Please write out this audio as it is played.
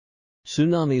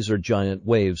Tsunamis are giant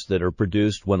waves that are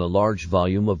produced when a large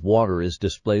volume of water is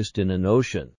displaced in an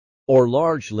ocean or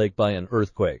large lake by an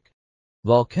earthquake,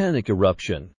 volcanic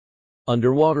eruption,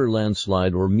 underwater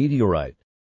landslide, or meteorite.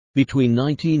 Between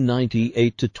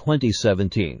 1998 to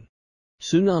 2017,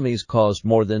 tsunamis caused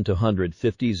more than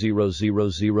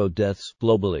 250,000 deaths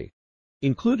globally,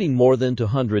 including more than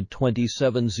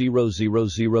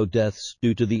 227,000 deaths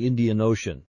due to the Indian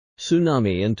Ocean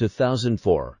tsunami in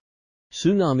 2004.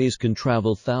 Tsunamis can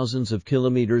travel thousands of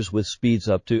kilometers with speeds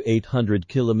up to 800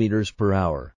 kilometers per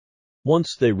hour.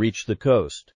 Once they reach the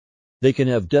coast, they can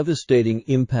have devastating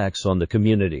impacts on the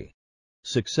community.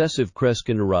 Successive crests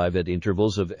can arrive at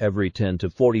intervals of every 10 to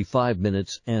 45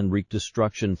 minutes and wreak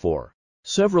destruction for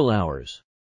several hours.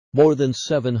 More than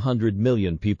 700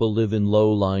 million people live in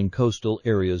low-lying coastal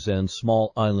areas and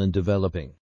small island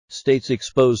developing states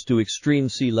exposed to extreme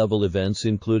sea level events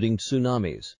including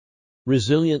tsunamis.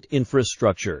 Resilient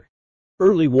infrastructure,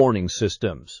 early warning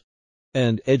systems,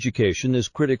 and education is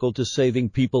critical to saving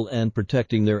people and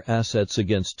protecting their assets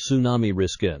against tsunami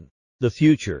risk in the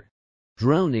future.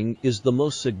 Drowning is the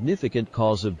most significant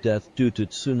cause of death due to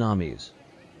tsunamis.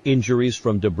 Injuries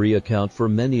from debris account for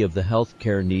many of the health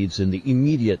care needs in the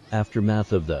immediate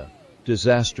aftermath of the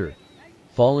disaster.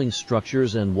 Falling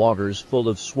structures and waters full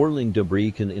of swirling debris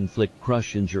can inflict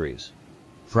crush injuries,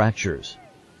 fractures,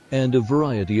 and a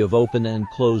variety of open and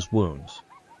closed wounds.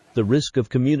 The risk of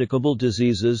communicable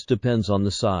diseases depends on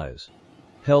the size,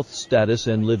 health status,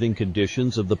 and living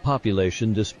conditions of the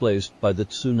population displaced by the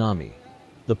tsunami.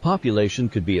 The population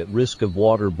could be at risk of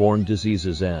waterborne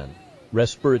diseases and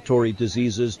respiratory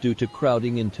diseases due to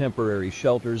crowding in temporary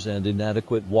shelters and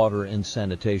inadequate water and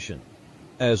sanitation,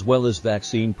 as well as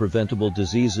vaccine-preventable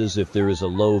diseases if there is a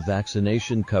low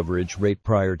vaccination coverage rate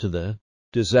prior to the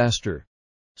disaster.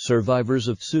 Survivors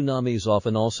of tsunamis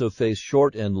often also face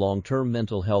short and long-term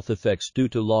mental health effects due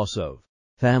to loss of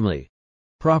family,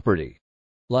 property,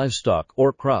 livestock,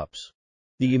 or crops.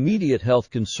 The immediate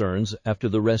health concerns after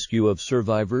the rescue of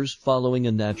survivors following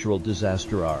a natural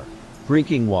disaster are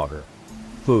drinking water,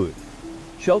 food,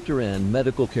 shelter, and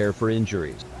medical care for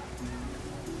injuries.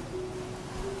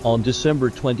 On December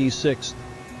 26,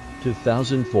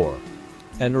 2004,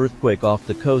 an earthquake off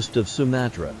the coast of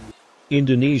Sumatra,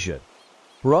 Indonesia,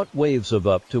 brought waves of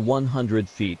up to 100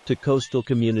 feet to coastal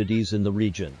communities in the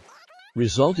region,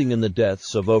 resulting in the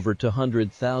deaths of over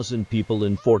 200,000 people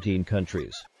in 14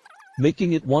 countries,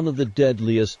 making it one of the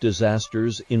deadliest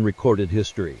disasters in recorded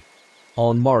history.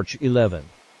 On March 11,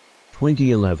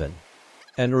 2011,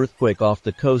 an earthquake off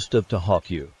the coast of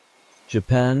Tohoku,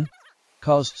 Japan,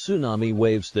 caused tsunami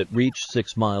waves that reached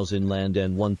 6 miles inland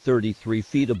and 133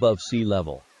 feet above sea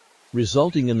level,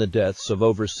 resulting in the deaths of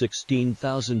over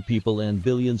 16,000 people and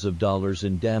billions of dollars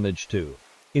in damage to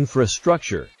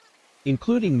infrastructure,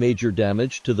 including major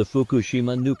damage to the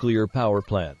Fukushima nuclear power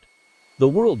plant. The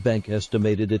World Bank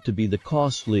estimated it to be the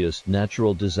costliest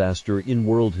natural disaster in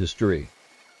world history.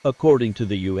 According to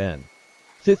the UN,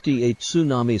 58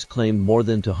 tsunamis claimed more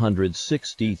than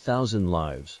 260,000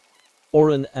 lives,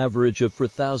 or an average of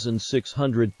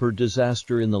 4,600 per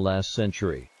disaster in the last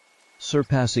century,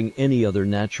 surpassing any other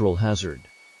natural hazard.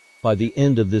 By the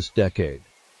end of this decade,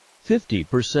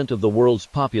 50% of the world's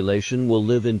population will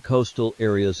live in coastal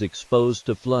areas exposed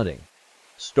to flooding,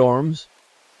 storms,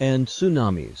 and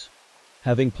tsunamis.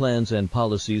 Having plans and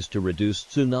policies to reduce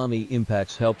tsunami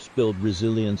impacts helps build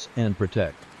resilience and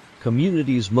protect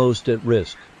communities most at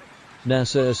risk.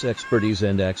 NASA's expertise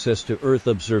and access to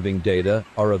Earth-observing data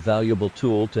are a valuable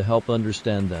tool to help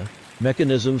understand the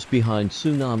mechanisms behind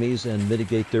tsunamis and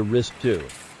mitigate their risk to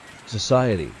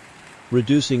society.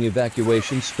 Reducing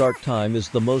evacuation start time is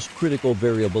the most critical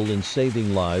variable in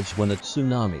saving lives when a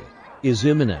tsunami is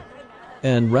imminent,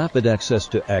 and rapid access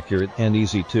to accurate and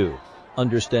easy to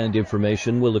understand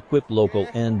information will equip local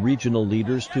and regional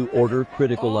leaders to order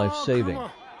critical life-saving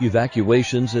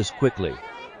evacuations as quickly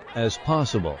as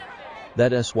possible.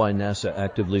 That's why NASA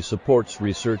actively supports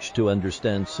research to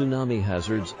understand tsunami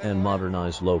hazards and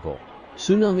modernize local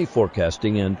tsunami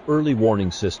forecasting and early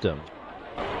warning systems.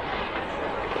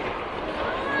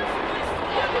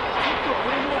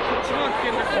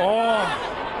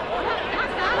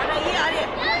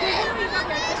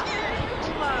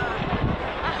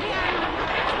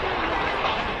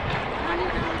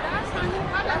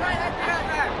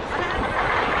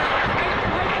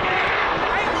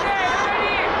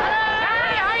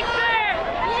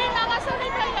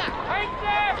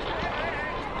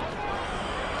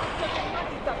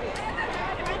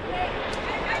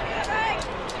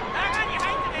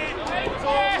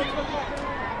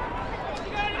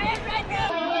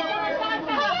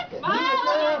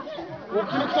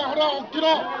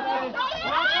 あ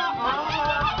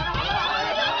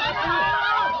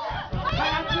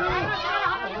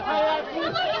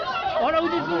ら、う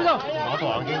ち潰れた。う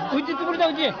ち潰れた、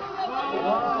うち。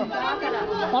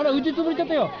あら、うち潰れちゃっ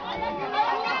たよ。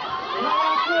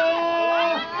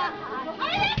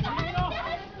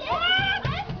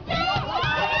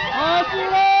あー、すご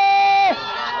い。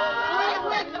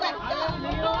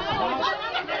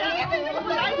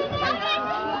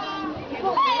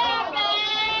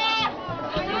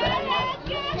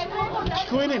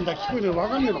聞こえねえんだ、聞こえねえ、わ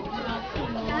かんねえの。自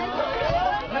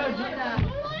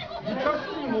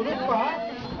宅に戻るか。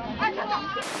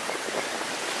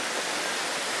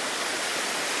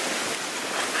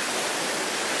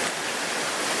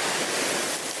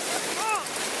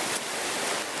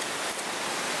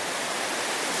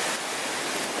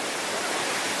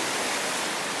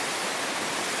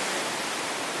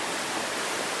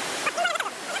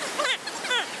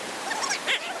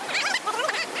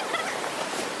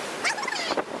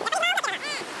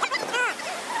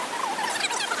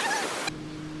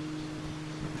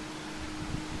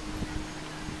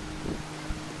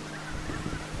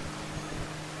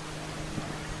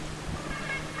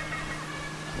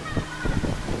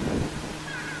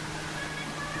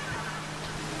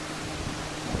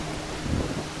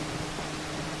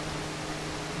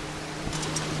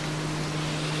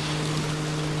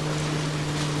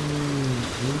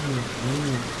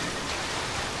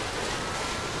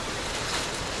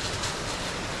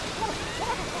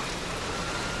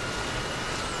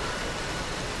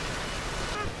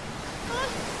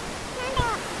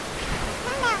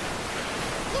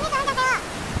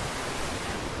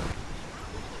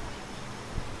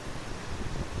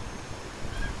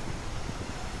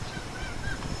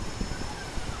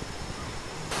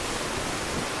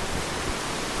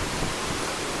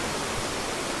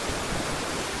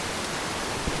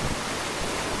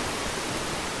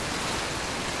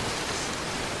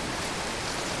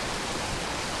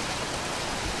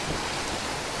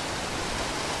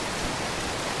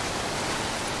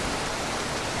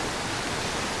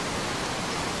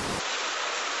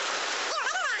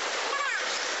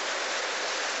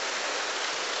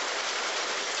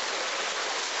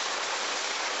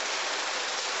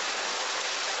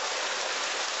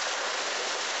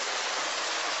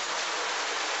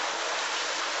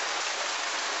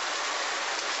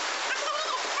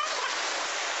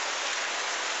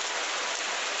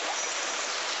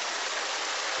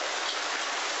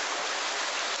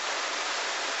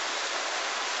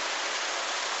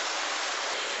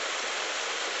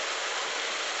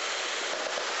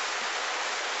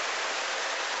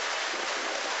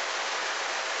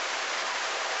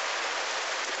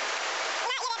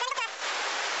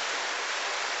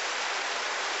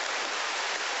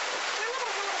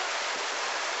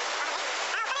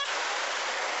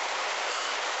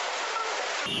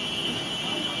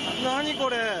何こ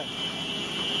れ。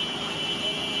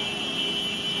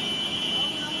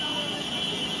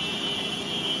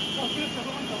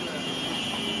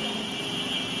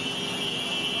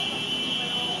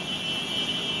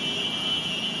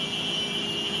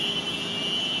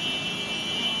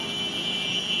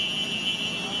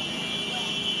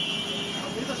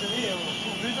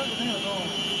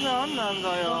何なん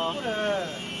だよ。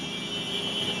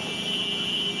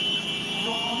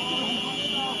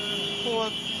終わっ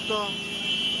た。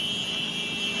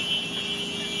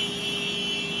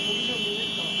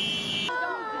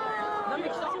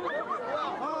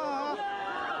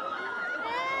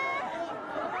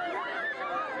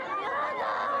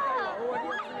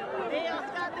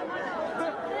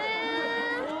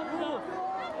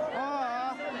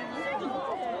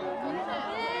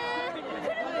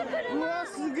うわ、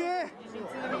すげえ。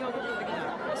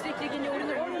奇跡的に俺の。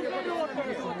う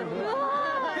わ。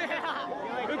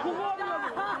ここある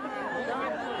よ。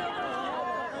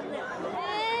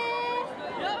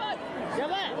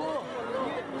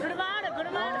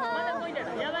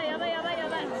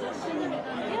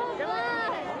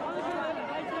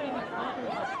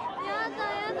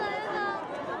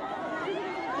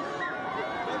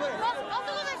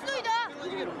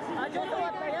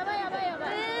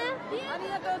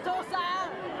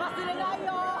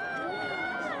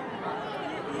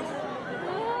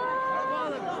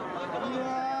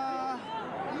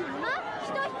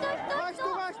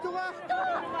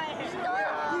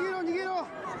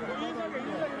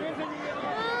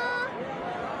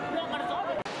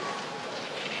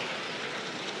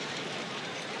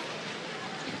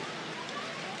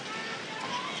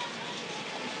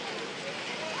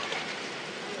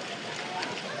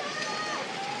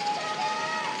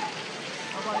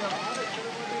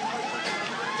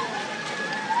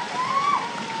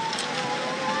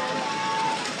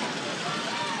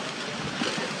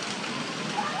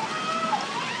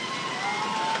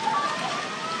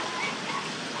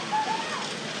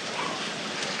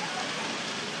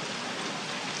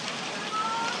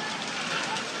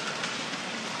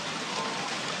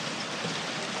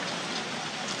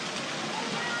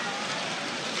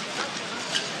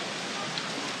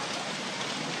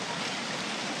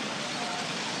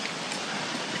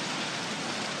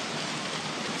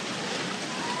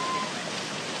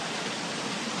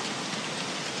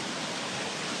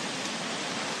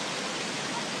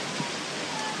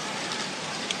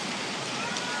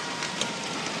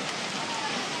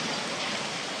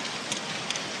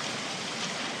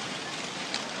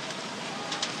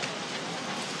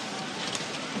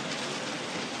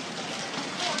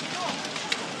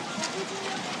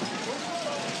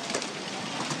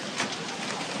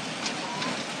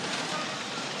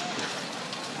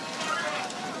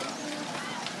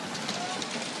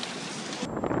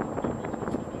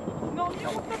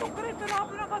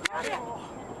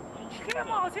引け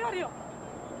も汗あるよ。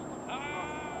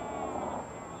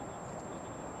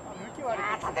立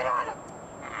てろ、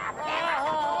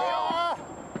立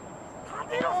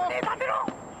てろ、船立てろ、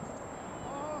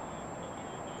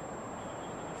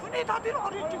船立てろ、あ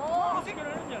れっても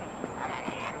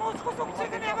う少し落ち着い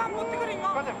てね、持ってくる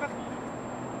今。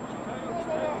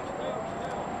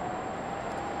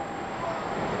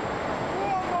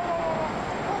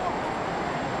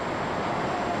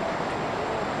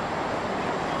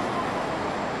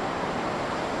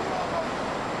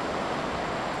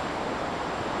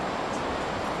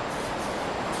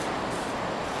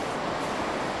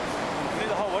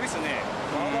終わりっすね。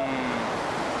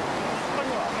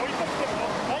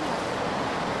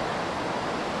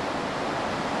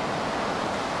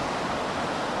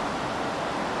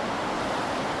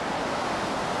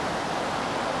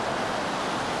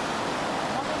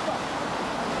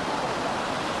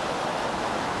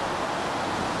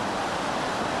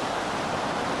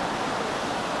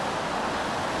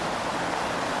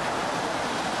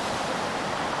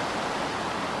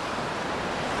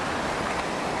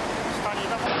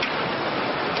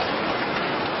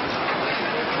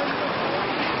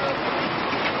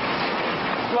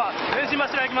うわ、電信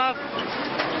柱行きます。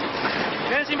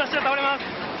電信柱倒れます。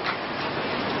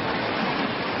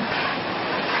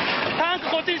タンク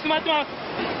こっちに詰まってます。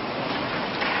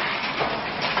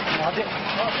待て。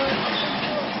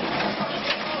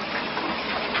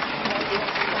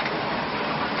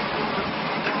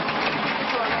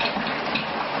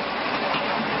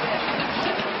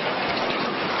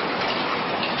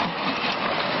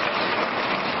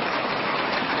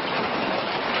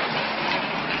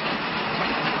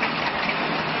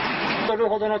トル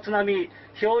ほどの津波、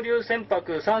漂流船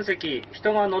舶3隻、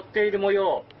人が乗っている模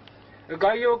様。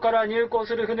外洋から入港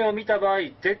する船を見た場合、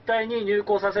絶対に入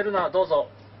港させるな、どうぞ。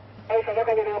はい、定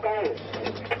かで了解。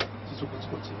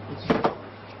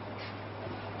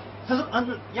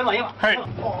山。はい。ああ、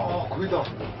これだ。こ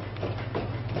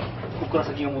こから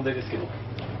先が問題ですけど。こ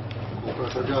こか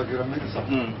ら先は諦めるさ。う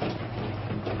ん。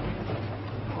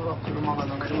ほら、車が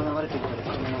流れてる。車流れて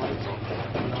そう。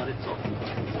流れてそう。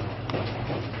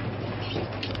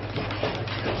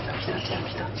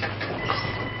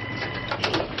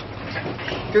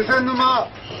気仙沼。は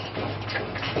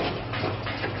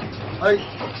い。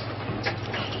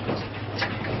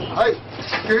はい。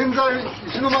現在、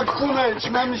石巻港内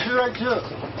津波襲来中。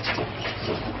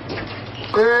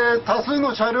多数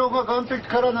の車両が岸壁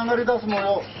から流れ出す模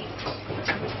様。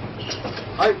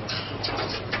はい。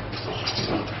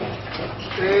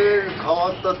変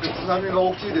わったって津波が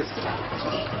大きいです。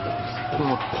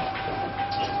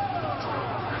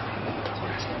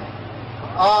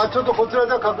ちょっとこちら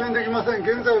では確認できません。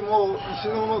現在もう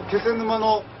気仙沼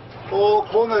の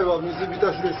港内は水浸し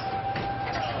です。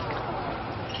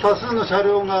多数の車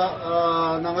両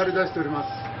が流れ出しております。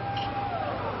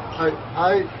はい。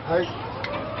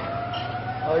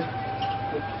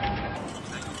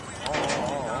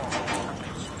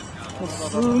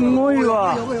すごい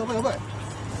わ。やばい。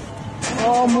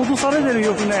戻されてる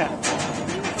よ船。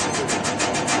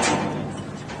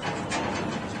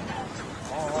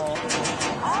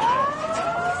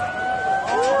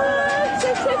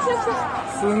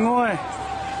すごい。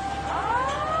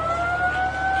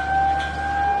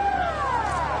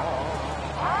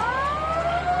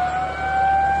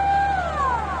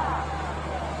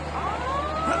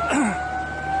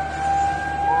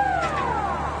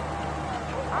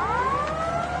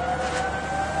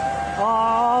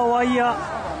ワイヤ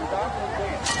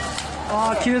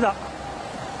ー。綺麗だ。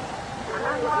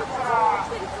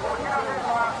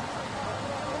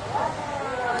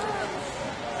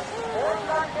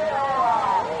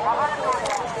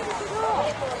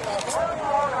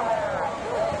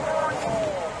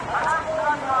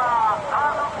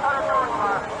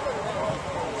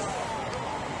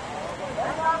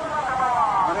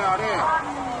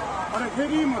あれフェ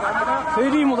リーもダメだ。フェ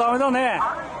リーもダメだね。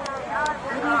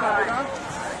フェリーダメだ。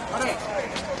あれ。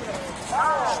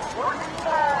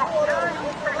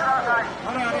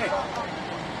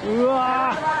う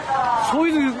わー、そう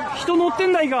いう人乗って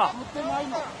んだいか。乗ってない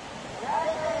の。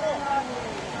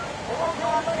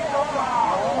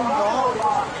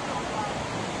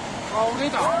折れ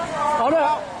た。あれ、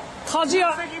舵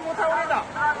や。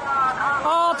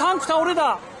タンク倒れ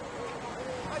た。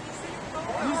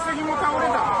日石も倒れ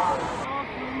た。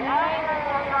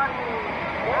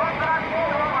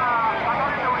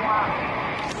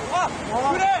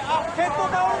鉄塔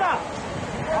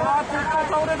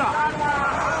倒れた。あ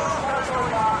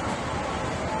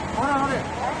れ。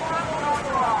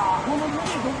この海どこに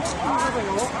いるんだよ。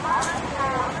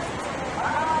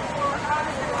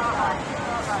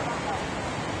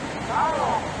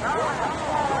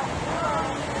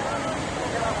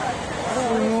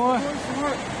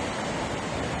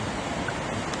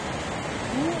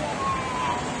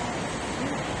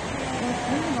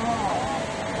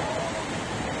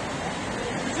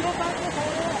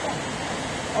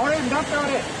あ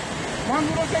れマグ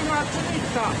ロ船があっちに行っ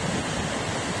た。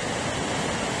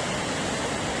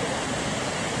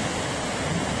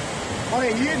あれ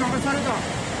家流された。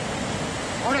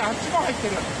あれあっちも入って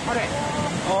る。あれ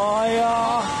あーいや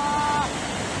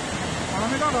ダ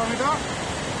メだダメだ。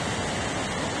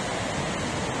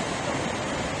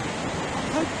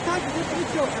早くこっち行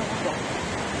っちゃおう。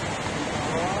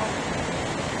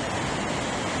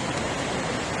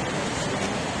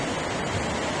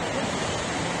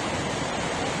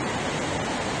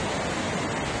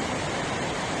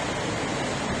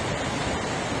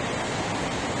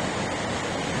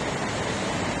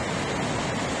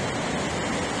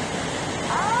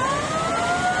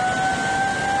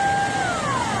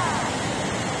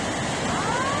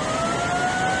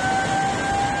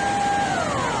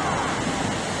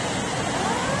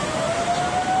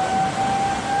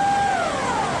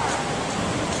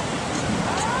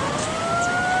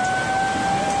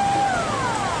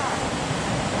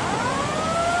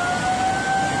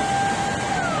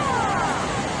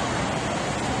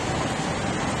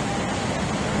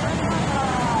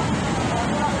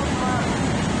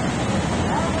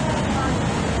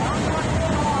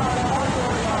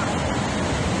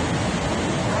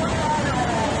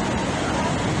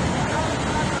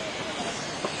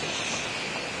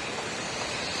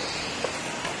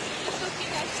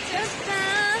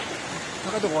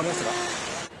高いとこありますか。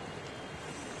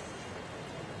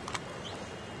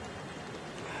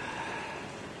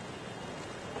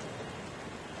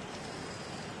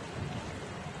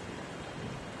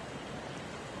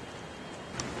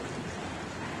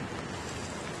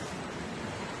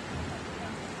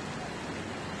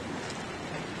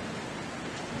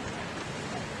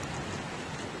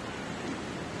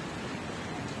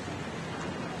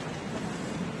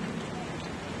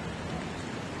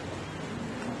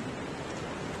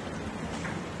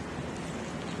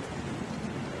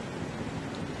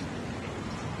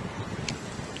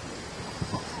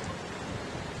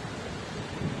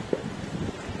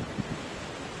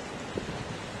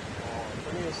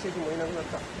シェフもいなくなっ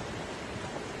た。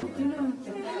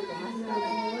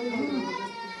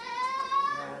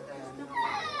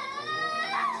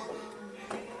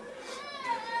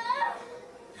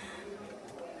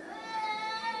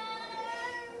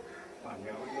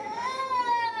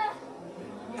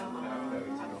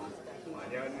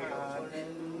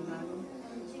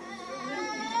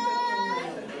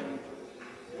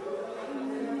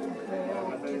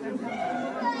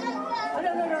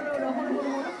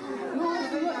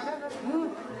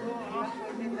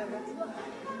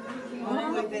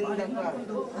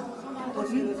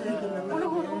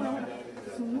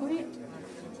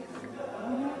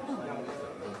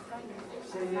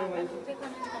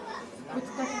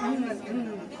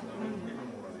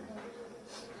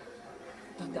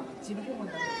だってあっちの方ま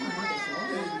で山でしょ。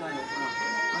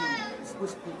少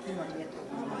しこっちまでねと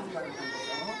ころが疲れたんでし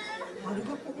ょ。はる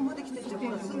かここまで来てちゃほ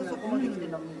らすぐそこまで来て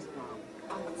たもんですか。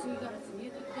熱いガラス見え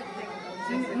てきて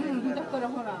る。だから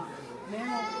ほらね。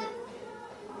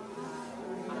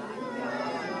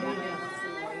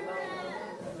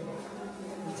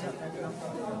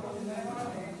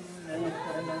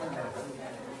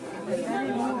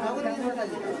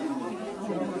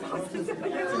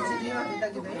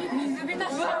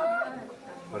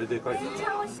あれでかい。だっ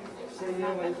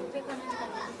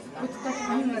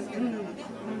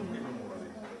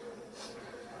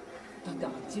てあ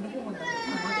っちの方まで山で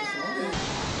しょ。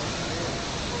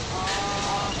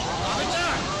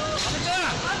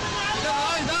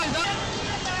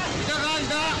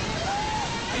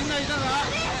みんないたか。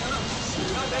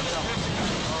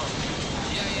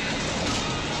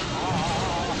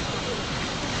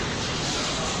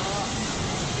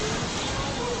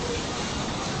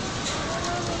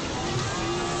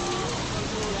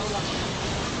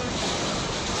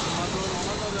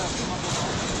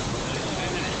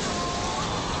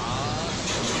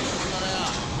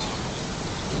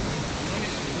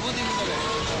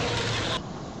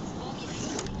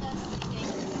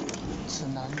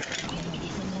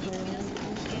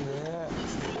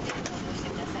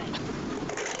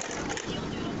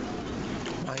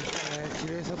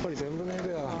さっぱり全部ねえ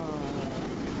だよ。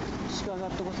鹿が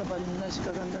とこさばりみんな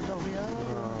鹿がんだとおや。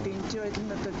電池はいつに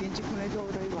なったら電池くねえとお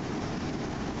らいわ。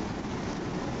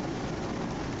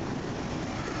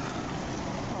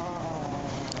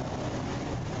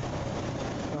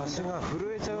足が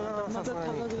震えちゃうな。まだ高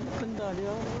くくんだありゃ。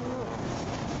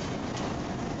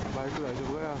バイク大丈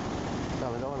夫かや。ダ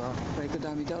メだわな。バイク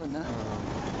ダメだわな。